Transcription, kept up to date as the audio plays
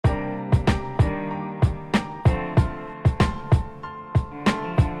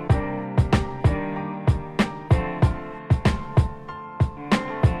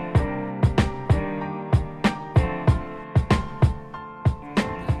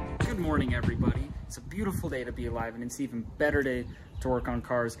Good morning, everybody. It's a beautiful day to be alive, and it's an even better day to work on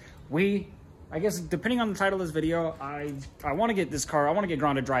cars. I guess, depending on the title of this video, I want to get this car, I want to get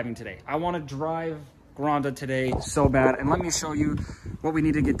Granda driving today. I want to drive Granda today so bad, and let me show you what we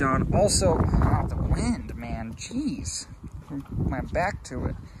need to get done. Also, the wind, man, jeez, my back to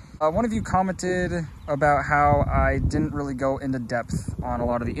it. One of you commented about how I didn't really go into depth on a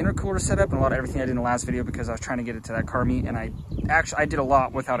lot of the intercooler setup and a lot of everything I did in the last video because I was trying to get it to that car meet, and I did a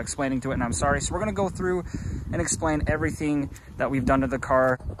lot without explaining to it, and I'm sorry. So we're gonna go through and explain everything that we've done to the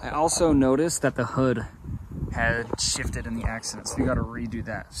car. I also noticed that the hood had shifted in the accident, so we gotta redo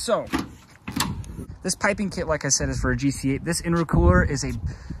that. So this piping kit, like I said, is for a GC8. This intercooler is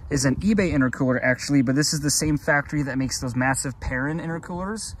an eBay intercooler actually, but this is the same factory that makes those massive Perrin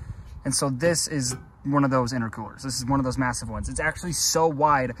intercoolers. And so this is one of those intercoolers. This is one of those massive ones. It's actually so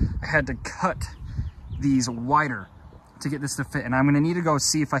wide, I had to cut these wider to get this to fit. And I'm gonna need to go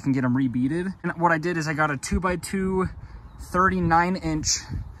see if I can get them rebeaded. And what I did is I got a 2x2 39-inch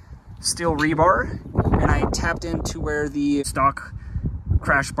steel rebar, and I tapped into where the stock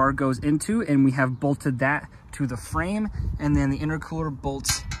crash bar goes into, and we have bolted that to the frame, and then the intercooler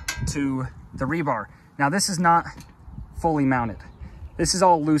bolts to the rebar. Now this is not fully mounted. This is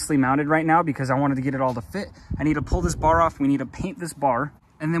all loosely mounted right now because I wanted to get it all to fit. I need to pull this bar off. We need to paint this bar.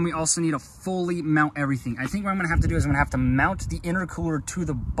 And then we also need to fully mount everything. I think what I'm gonna have to do is I'm gonna have to mount the intercooler to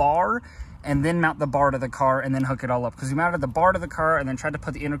the bar and then mount the bar to the car and then hook it all up. Because we mounted the bar to the car and then tried to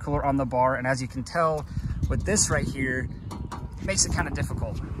put the intercooler on the bar. And as you can tell with this right here, it makes it kind of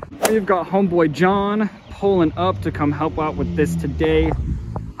difficult. We've got homeboy John pulling up to come help out with this today.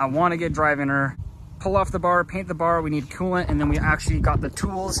 I wanna get driving her. Pull off the bar, paint the bar, we need coolant, and then we actually got the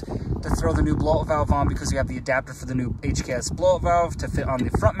tools to throw the new blowout valve on because we have the adapter for the new HKS blowout valve to fit on the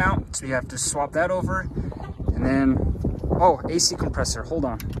front mount, so we have to swap that over. And then, oh, AC compressor, hold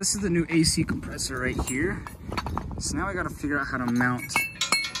on. This is the new AC compressor right here. So now I gotta figure out how to mount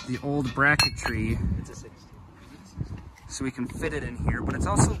the old bracketry so we can fit it in here, but it's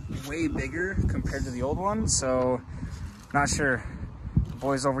also way bigger compared to the old one, so not sure.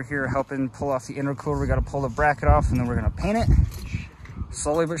 Boys over here helping pull off the intercooler. We got to pull the bracket off and then we're going to paint it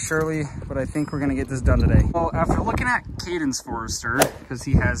slowly but surely, but I think we're going to get this done today. Well, after looking at Caden's Forester, because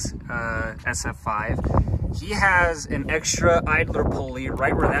he has SF5, he has an extra idler pulley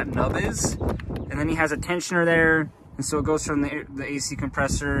right where that nub is, and then he has a tensioner there, and so it goes from the AC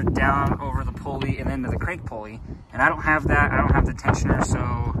compressor down over the pulley and then to the crank pulley, and I don't have that. I don't have the tensioner, so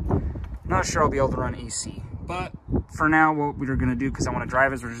I'm not sure I'll be able to run AC. But for now, what we're gonna do, because I want to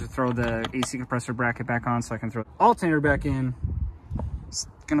drive, is we're just throw the AC compressor bracket back on so I can throw the alternator back in. Just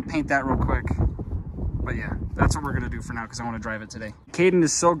gonna paint that real quick. But yeah, that's what we're gonna do for now because I want to drive it today. Caden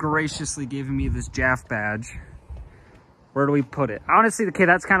is so graciously giving me this JAF badge. Where do we put it? Honestly, okay,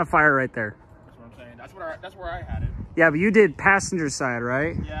 that's kind of fire right there. That's what I'm saying. That's where I had it. Yeah, but you did passenger side,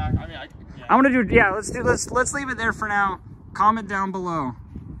 right? Yeah, I mean, yeah. I'm gonna do. Yeah, let's leave it there for now. Comment down below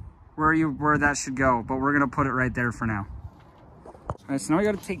where that should go, but we're gonna put it right there for now. All right, so now we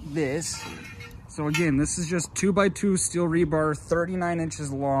got to take this. So again, this is just 2x2 steel rebar, 39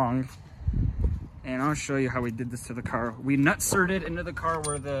 inches long, and I'll show you how we did this to the car. We nut-serted into the car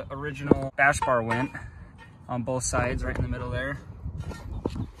where the original bash bar went on both sides, right in the middle there,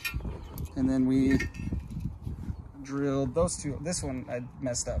 and then we drilled those two. This one I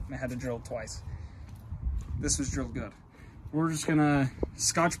messed up. I had to drill twice. This was drilled good. We're just gonna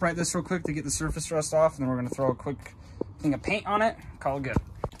Scotch-Brite this real quick to get the surface rust off, and then we're gonna throw a quick thing of paint on it, call it good.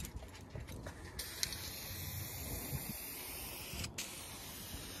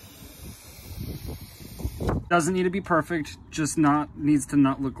 Doesn't need to be perfect, just needs to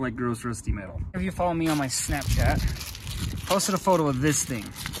not look like gross rusty metal. If you follow me on my Snapchat, posted a photo of this thing.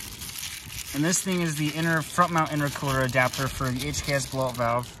 And this thing is the front mount intercooler adapter for the HKS blowout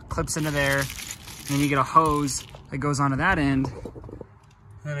valve. Clips into there, and then you get a hose that goes onto that end, and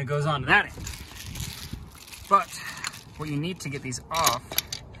then it goes onto that end. But what you need to get these off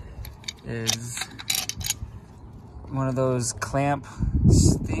is one of those clamp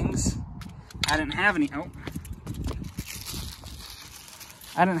things. I didn't have any. Oh,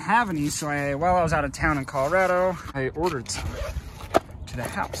 I didn't have any, so while I was out of town in Colorado, I ordered some to the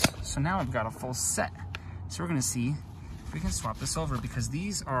house. So now I've got a full set. So we're gonna see if we can swap this over because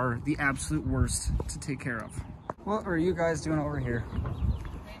these are the absolute worst to take care of. What are you guys doing over here?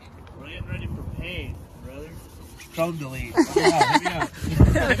 We're getting ready for paint, brother. Code delete. Hit me up.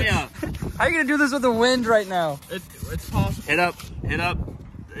 Hit me up. How are you gonna do this with the wind right now? It's possible. Hit up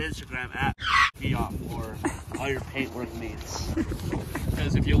the Instagram at @off for all your paint work needs.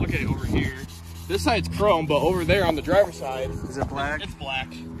 Because if you look at it over here, this side's chrome, but over there on the driver's side, is it black? It's black.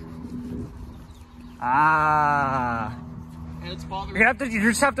 Ah. And it's bothering You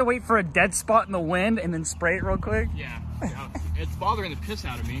just have to wait for a dead spot in the wind and then spray it real quick. Yeah. It's bothering the piss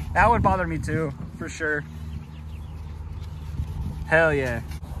out of me. That would bother me too, for sure. Hell yeah.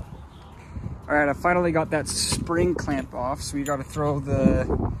 All right, I finally got that spring clamp off, so we got to throw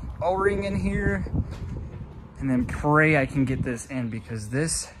the O-ring in here and then pray I can get this in because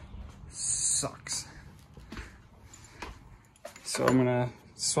this sucks. So I'm gonna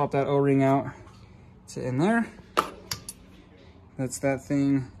swap that O-ring out to in there. That's that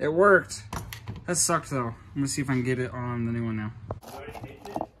thing. It worked. That sucked though. I'm gonna see if I can get it on the new one now. You already painted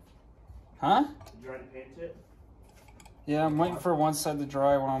it? Huh? You already painted it? Yeah, I'm waiting for one side to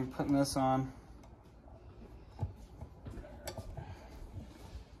dry while I'm putting this on.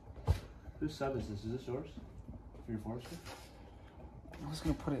 Whose sub is this? Is this yours? For your Forester? I was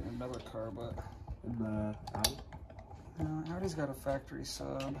gonna put it in another car, but In the Audi? no, Audi's got a factory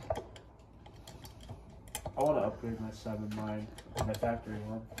sub. I want to upgrade my sub in mine. My factory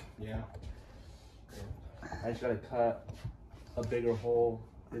one. Yeah. I just gotta cut a bigger hole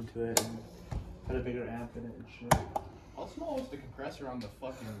into it and put a bigger amp in it and shit. How small is the compressor on the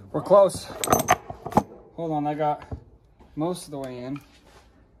fucking... We're close. Hold on, I got most of the way in.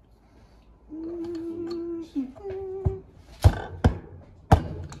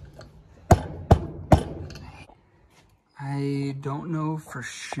 I don't know for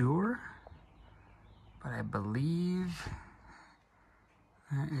sure, but I believe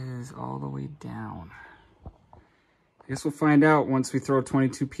that is all the way down. I guess we'll find out once we throw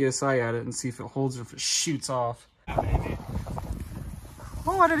 22 PSI at it and see if it holds or if it shoots off. Oh,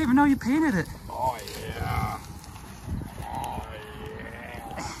 I didn't even know you painted it. Oh, yeah. Oh,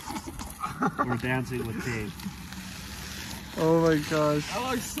 yeah. We're dancing with tape. Oh my gosh.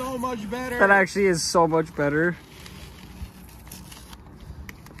 That looks so much better. That actually is so much better.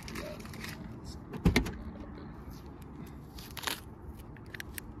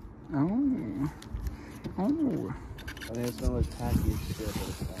 Oh. Oh. I think it's gonna look tacky as shit, but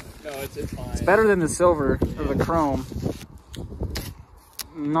it's fine. No, it's fine. It's better than the silver or the chrome.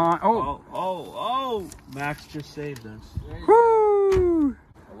 Not. Oh. Oh! Max just saved us. Woo!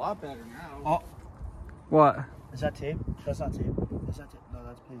 A lot better now. Oh. What? Is that tape? That's not tape. Is that tape? No,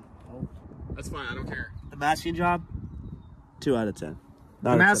 that's paint. Oh. That's fine. I don't care. The masking job? 2 out of 10.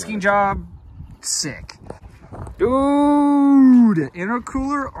 The masking job, sick. Dude,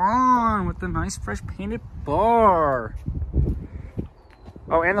 intercooler on with the nice fresh painted bar.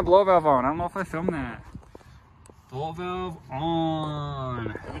 Oh, and the blow valve on. I don't know if I filmed that. Blow valve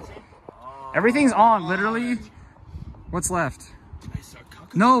on. Everything's on, literally. What's left? Nice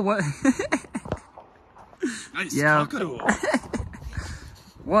cockatoo. No, what? Nice Yeah. cockatoo.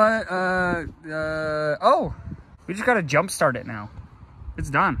 What? Oh, we just gotta jump start it now. It's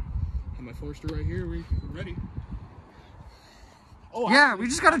done. Have my Forester right here. We're ready. Oh, Yeah, we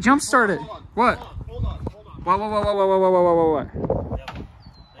just gotta jump start it. Hold on, What? Hold on. What?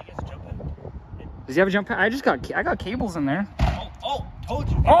 I guess jump in. Does he have a jump pack? I got cables in there. Oh, told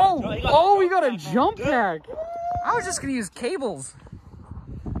you. Oh, we got a jump pack. I was just gonna use cables.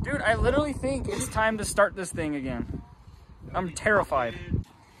 Dude, I literally think it's time to start this thing again. I'm terrified.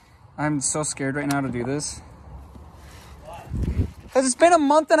 I'm so scared right now to do this. Because it's been a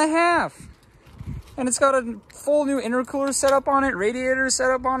month and a half. And it's got a full new intercooler set up on it, radiator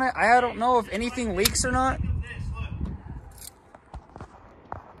set up on it. I don't know if anything leaks or not.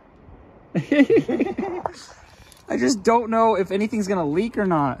 I just don't know if anything's gonna leak or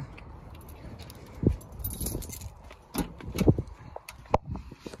not.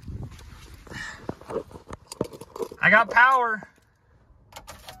 I got power.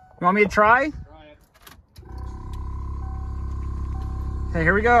 You want me to try? Try it. Okay,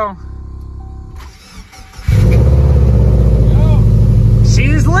 here we go. Go. She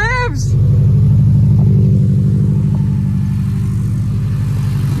lives.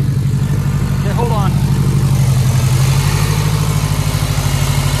 Okay, hold on.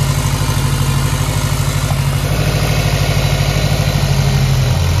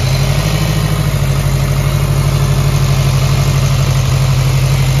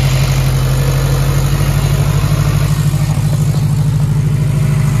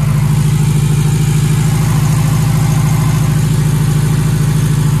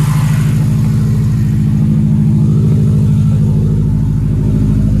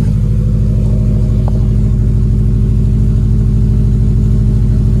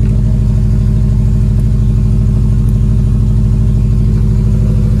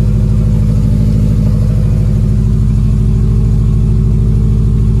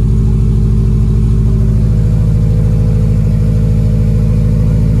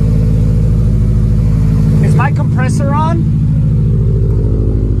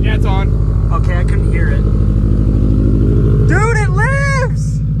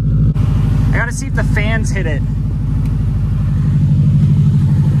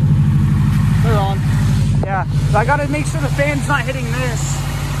 So I gotta make sure the fan's not hitting this.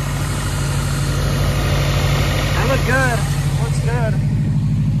 That look good. Looks good.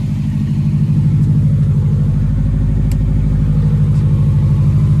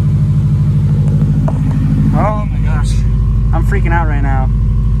 Oh my gosh. I'm freaking out right now.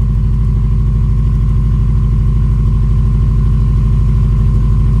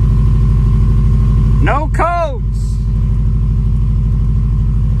 No codes.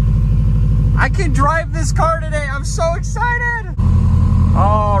 I can drive this car today. I'm so excited.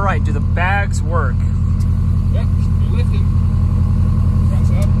 All right, do the bags work? Yep, you're lifting.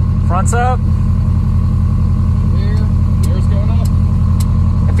 Front's up. Front's up. Rear's going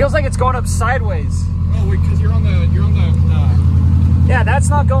up. It feels like it's going up sideways. Oh, wait, because you're on the, Yeah, that's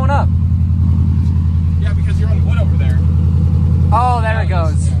not going up. yeah, because you're on the wood over there. Oh, there it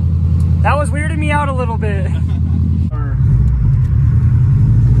goes. Yeah. That was weirding me out a little bit.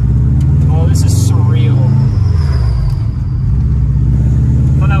 Oh, this is surreal.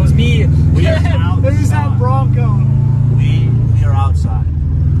 Oh, that was me. We are outside. There's that Bronco. We are outside.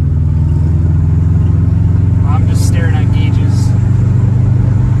 I'm just staring at gauges.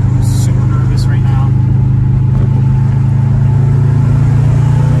 I'm super nervous right now.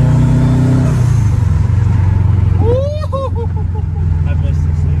 I missed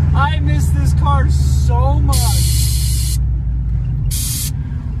this thing. I miss this car so much.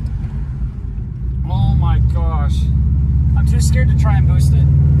 Oh my gosh. I'm too scared to try and boost it.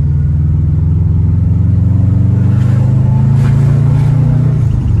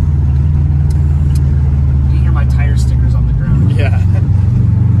 You hear my tire stickers on the ground. Yeah.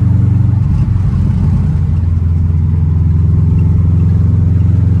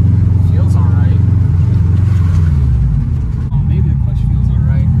 Feels alright. Oh, maybe the clutch feels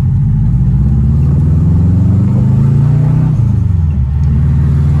alright.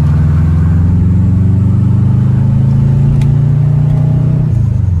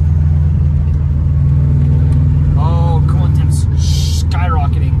 Oh, coolant temp's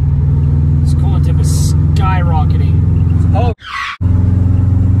skyrocketing. This coolant temp is skyrocketing. Oh,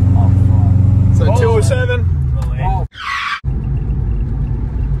 Oh, fuck. So Oh. 207. Low oh,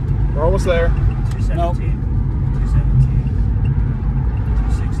 end. We're almost there. 217. 217.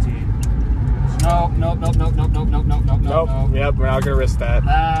 216. nope, nope, nope, nope, nope, nope, nope, nope, nope, Nope. nope. Yep, we're not gonna risk that.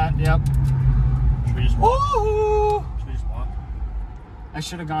 Yep. Should we just walk? Woohoo! Should we just walk? I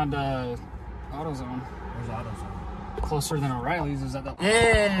should have gone to AutoZone. Where's AutoZone? Closer than O'Reilly's. Is that the...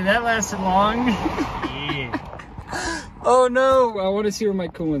 Hey, that lasted long. Yeah. Oh no! I want to see where my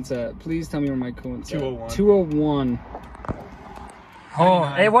coolant's at. Please tell me where my coolant's 201. at. 201. Oh,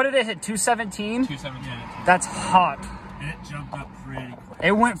 99. hey, what did it hit? 217? 217. That's hot. And it jumped up pretty quick.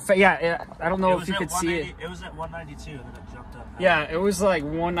 It went, I don't know It if was you at could see it. 190 It was at 192 and then it jumped up. Yeah, it was like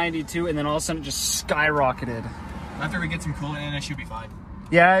 192 and then all of a sudden it just skyrocketed. After we get some coolant in, it should be fine.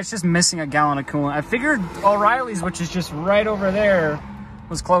 Yeah, it's just missing a gallon of coolant. I figured O'Reilly's, which is just right over there,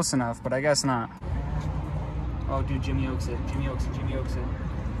 was close enough, but I guess not. Oh, dude, Jimmy Oaks it. Jimmy Oaks it. Jimmy Oaks it.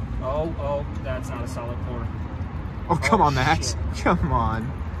 Oh, that's not a solid pour. Oh, come Oh, on, Max. shit. Come on.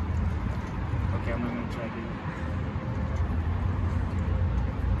 Okay, I'm not gonna try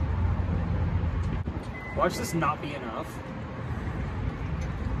to. Watch this not be enough.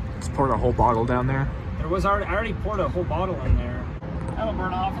 Just pour the whole bottle down there. I already poured a whole bottle in there. That'll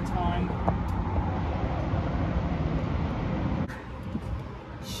burn off, it's fine.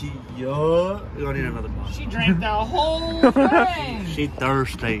 You're gonna need another bottle. She drank the whole thing. She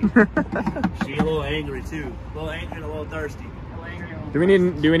thirsty. She a little angry too. A little angry and a little thirsty. Do we need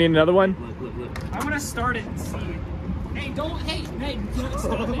another one? Look, look, look. I'm gonna start it and see. Hey, don't, hey, stop it.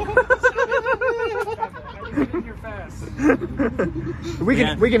 Stop it. I didn't get in here fast. We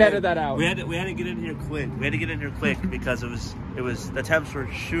can edit that out. We had to get in here quick. We had to get in here quick because it was the temps were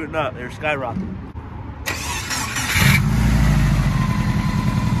shooting up. They were skyrocketing.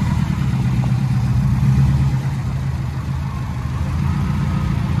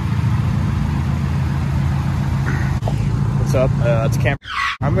 What's up? It's Cam.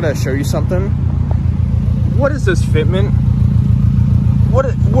 I'm gonna show you something. What is this fitment?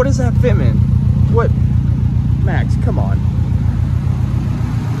 What is that fitment? What? Max, come on.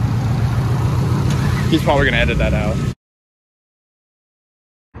 He's probably gonna edit that out.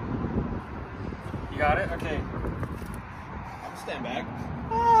 You got it? Okay. Stand back.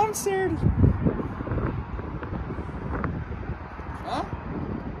 Oh, I'm scared. Huh?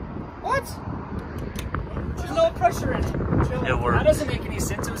 What? There's no pressure in it. Chill. It worked. That doesn't make any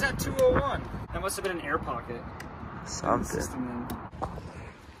sense. It was at 201. That must have been an air pocket. Something. System then.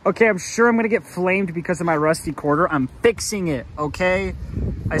 Okay, I'm sure I'm gonna get flamed because of my rusty quarter. I'm fixing it, okay?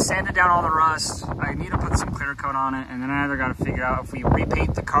 I sanded down all the rust. I need to put some clear coat on it, and then I either gotta figure out if we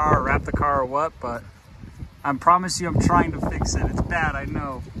repaint the car or wrap the car or what, but I promise you I'm trying to fix it. It's bad, I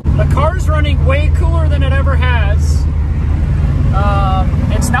know. The car's running way cooler than it ever has.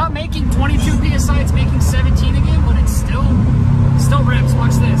 It's not making 22 PSI, it's making 17 again, but it's still rips.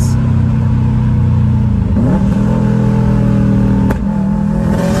 Watch this.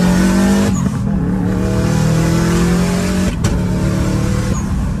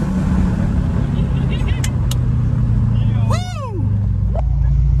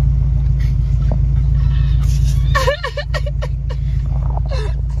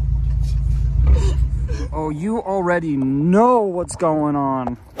 Oh, you already know what's going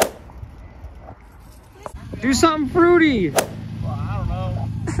on. Do something fruity. Well, I don't know.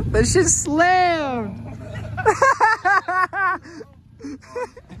 That shit slammed.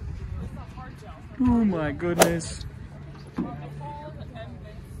 Oh my goodness.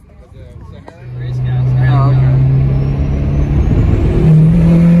 Oh, okay.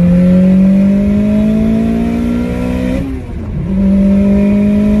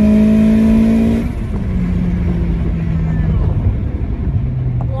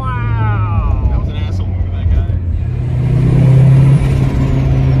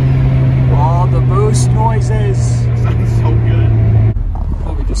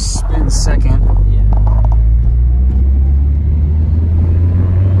 Second.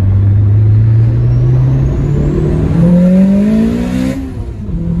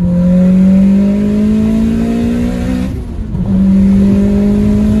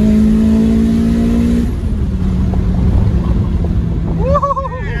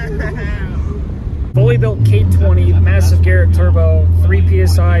 Fully built K20, massive Garrett turbo, 3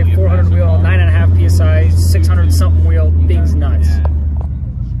 PSI, 400 wheel, 9.5 PSI, 600 something wheel, thing's nuts.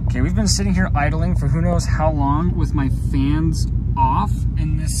 Okay, we've been sitting here idling for who knows how long with my fans off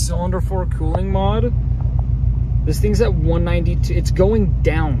in this cylinder 4 cooling mod. This thing's at 192. It's going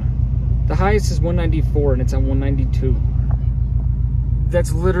down. The highest is 194 and it's at 192.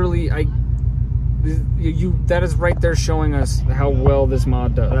 That's literally, that is right there showing us how well this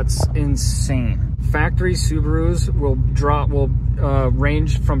mod does. That's insane. Factory Subarus will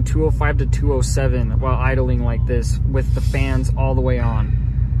range from 205 to 207 while idling like this with the fans all the way on.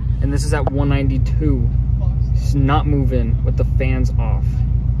 And this is at 192. It's not moving with the fans off.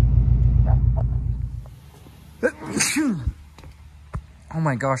 Oh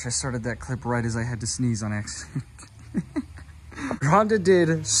my gosh, I started that clip right as I had to sneeze on accident. Honda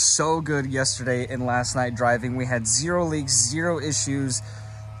did so good yesterday and last night driving. We had 0 leaks, 0 issues.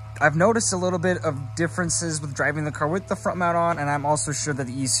 I've noticed a little bit of differences with driving the car with the front mount on, and I'm also sure that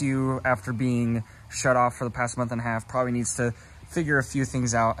the ECU, after being shut off for the past month and a half, probably needs to figure a few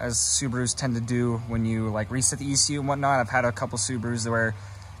things out, as Subarus tend to do when you like reset the ECU and whatnot. I've had a couple Subarus where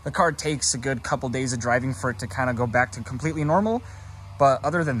the car takes a good couple days of driving for it to kind of go back to completely normal. But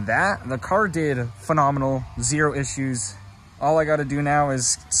other than that, the car did phenomenal, 0 issues. All I got to do now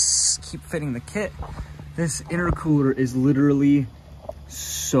is keep fitting the kit. This intercooler is literally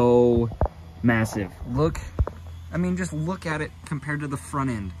so massive. Look, I mean, just look at it compared to the front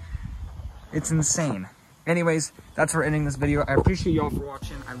end. It's insane. Anyways, that's where we're ending this video. I appreciate you all for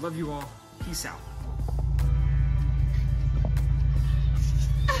watching. I love you all. Peace out.